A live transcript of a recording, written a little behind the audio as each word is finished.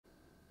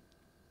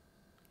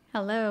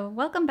Hello,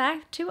 welcome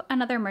back to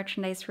another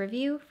merchandise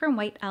review from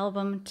White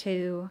Album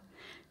 2.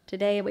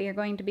 Today we are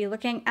going to be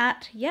looking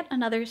at yet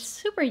another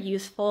super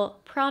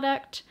useful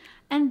product,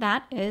 and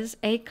that is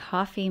a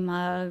coffee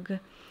mug.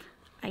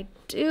 I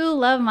do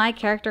love my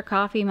character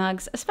coffee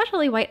mugs,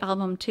 especially White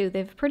Album 2.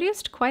 They've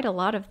produced quite a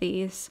lot of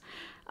these.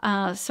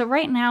 So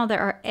right now there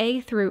are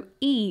A through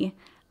E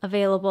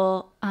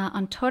available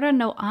on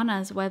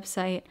Toranoana's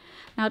website.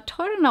 Now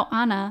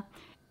Toranoana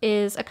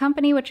is a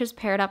company which is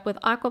paired up with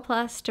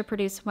Aquaplus to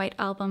produce White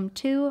Album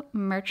 2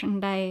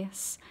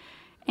 merchandise.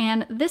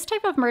 And this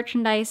type of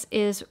merchandise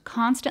is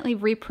constantly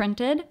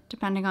reprinted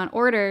depending on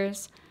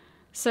orders.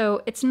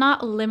 So it's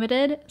not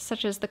limited,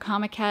 such as the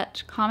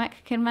Comiket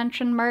comic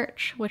convention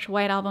merch, which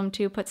White Album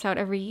 2 puts out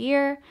every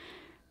year.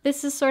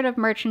 This is sort of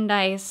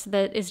merchandise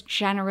that is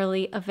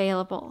generally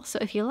available. So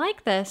if you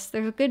like this,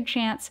 there's a good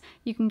chance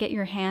you can get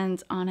your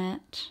hands on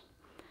it.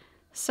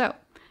 So,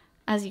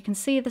 as you can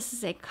see, this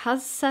is a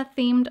Kazusa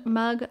themed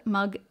mug,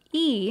 Mug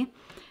E,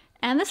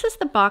 and this is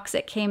the box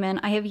it came in.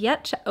 I have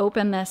yet to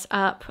open this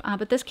up,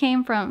 but this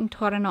came from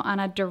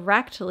Toranoana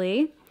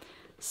directly.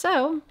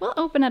 So we'll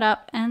open it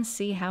up and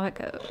see how it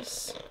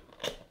goes.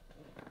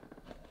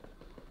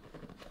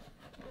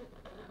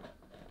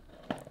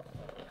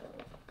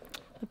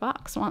 The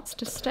box wants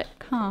to stick,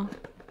 huh?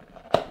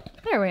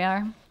 There we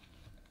are.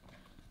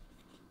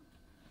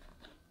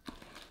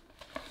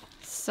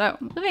 So,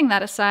 moving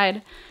that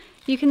aside,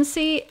 you can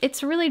see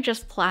it's really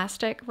just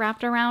plastic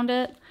wrapped around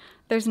it.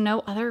 There's no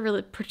other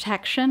really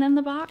protection in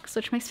the box,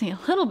 which makes me a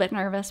little bit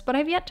nervous, but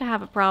I've yet to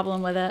have a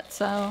problem with it,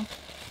 so.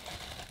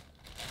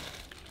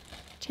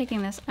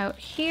 Taking this out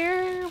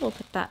here, we'll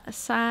put that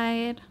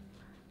aside.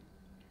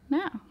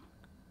 Now,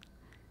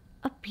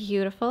 a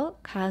beautiful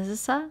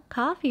Kazusa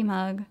coffee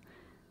mug.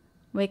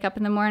 Wake up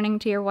in the morning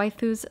to your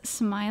waifu's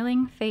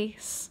smiling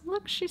face.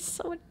 Look, she's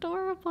so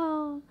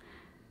adorable.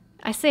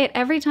 I say it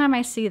every time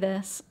I see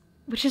this,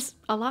 which is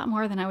a lot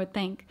more than I would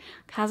think.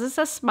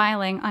 Kazusa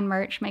smiling on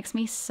merch makes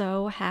me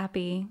so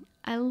happy.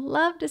 I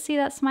love to see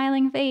that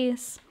smiling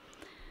face.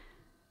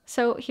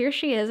 So here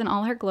she is in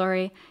all her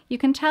glory. You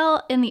can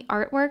tell in the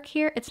artwork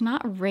here, it's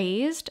not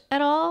raised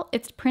at all.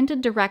 It's printed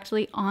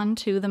directly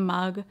onto the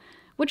mug,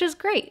 which is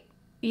great.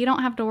 You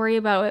don't have to worry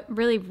about it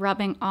really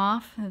rubbing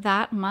off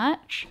that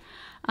much.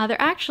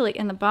 They're actually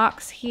in the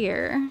box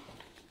here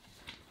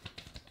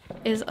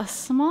is a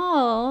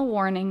small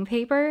warning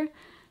paper,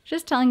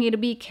 just telling you to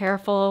be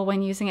careful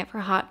when using it for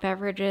hot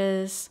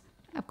beverages,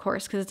 of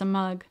course, because it's a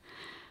mug.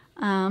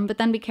 But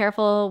then be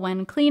careful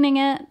when cleaning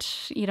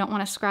it. You don't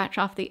want to scratch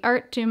off the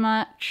art too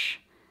much.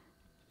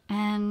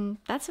 And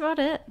that's about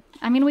it.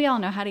 I mean, we all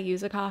know how to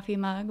use a coffee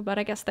mug, but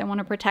I guess they want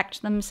to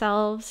protect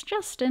themselves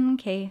just in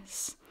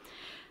case.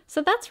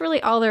 So that's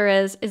really all there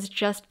is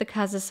just the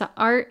Kazusa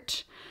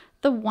art.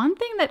 The one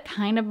thing that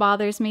kind of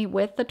bothers me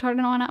with the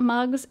Toranoana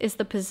mugs is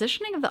the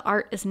positioning of the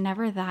art is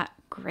never that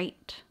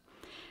great.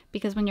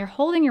 Because when you're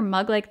holding your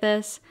mug like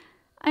this,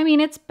 I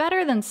mean, it's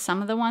better than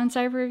some of the ones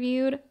I've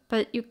reviewed,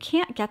 but you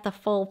can't get the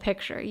full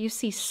picture. You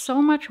see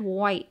so much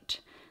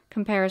white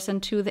comparison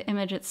to the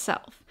image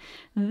itself.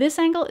 This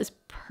angle is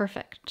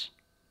perfect,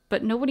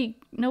 but nobody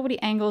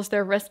angles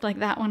their wrist like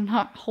that when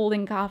not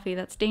holding coffee.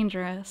 That's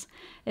dangerous.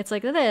 It's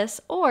like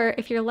this, or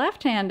if you're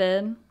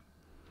left-handed,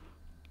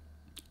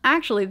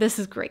 actually, this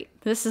is great.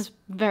 This is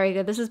very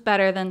good. This is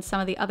better than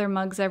some of the other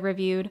mugs I've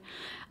reviewed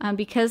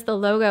because the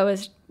logo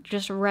is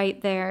just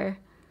right there.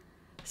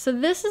 So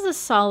this is a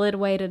solid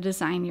way to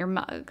design your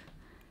mug.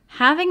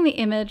 Having the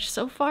image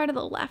so far to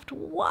the left,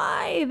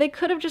 why? They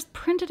could have just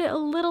printed it a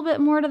little bit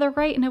more to the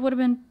right and it would have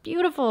been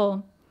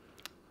beautiful.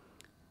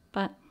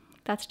 But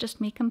that's just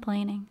me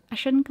complaining. I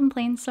shouldn't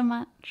complain so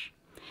much.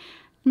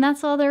 And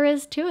that's all there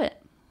is to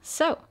it.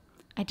 So,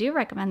 I do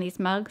recommend these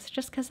mugs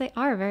just because they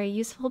are very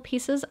useful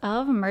pieces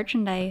of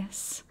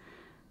merchandise.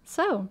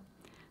 So,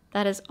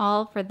 that is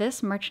all for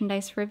this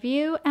merchandise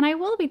review, and I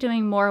will be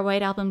doing more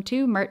White Album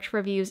 2 merch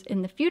reviews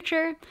in the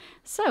future,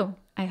 so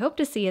I hope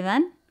to see you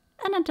then,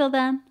 and until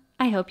then,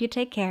 I hope you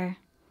take care.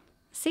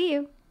 See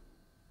you!